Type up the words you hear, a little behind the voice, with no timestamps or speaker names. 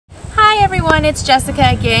everyone, it's Jessica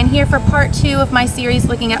again here for part 2 of my series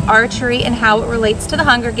looking at archery and how it relates to the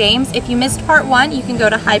Hunger Games. If you missed part 1, you can go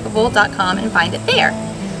to Hypable.com and find it there.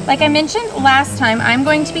 Like I mentioned last time, I'm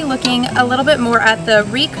going to be looking a little bit more at the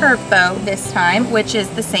recurve bow this time, which is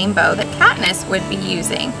the same bow that Katniss would be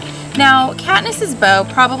using. Now, Katniss's bow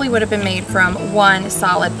probably would have been made from one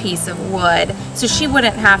solid piece of wood, so she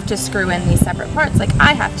wouldn't have to screw in these separate parts like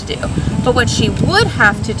I have to do. But what she would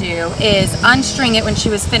have to do is unstring it when she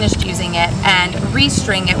was finished using it and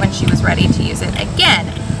restring it when she was ready to use it again.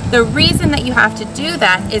 The reason that you have to do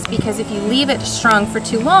that is because if you leave it strung for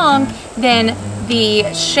too long, then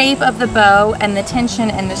the shape of the bow and the tension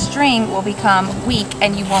in the string will become weak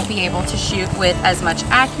and you won't be able to shoot with as much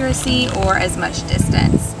accuracy or as much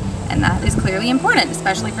distance. And that is clearly important,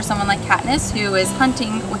 especially for someone like Katniss who is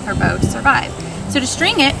hunting with her bow to survive. So to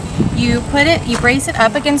string it, you brace it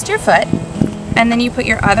up against your foot, and then you put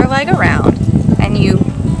your other leg around, and you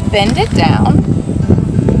bend it down,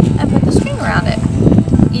 and put the string around it.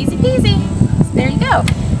 Easy peasy. So there you go.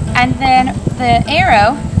 And then the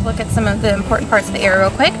arrow, look at some of the important parts of the arrow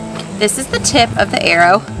real quick. This is the tip of the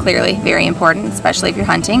arrow, clearly very important, especially if you're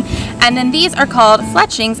hunting. And then these are called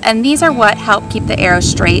fletchings, and these are what help keep the arrow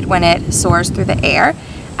straight when it soars through the air.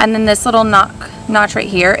 And then this little notch right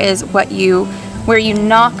here is where you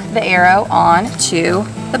knock the arrow onto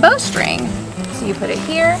the bowstring. So you put it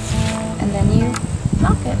here, and then you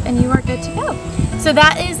knock it, and you are good to go. So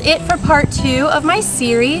that is it for part 2 of my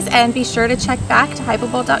series, and be sure to check back to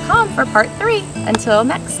Hypable.com for part 3. Until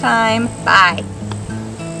next time, bye.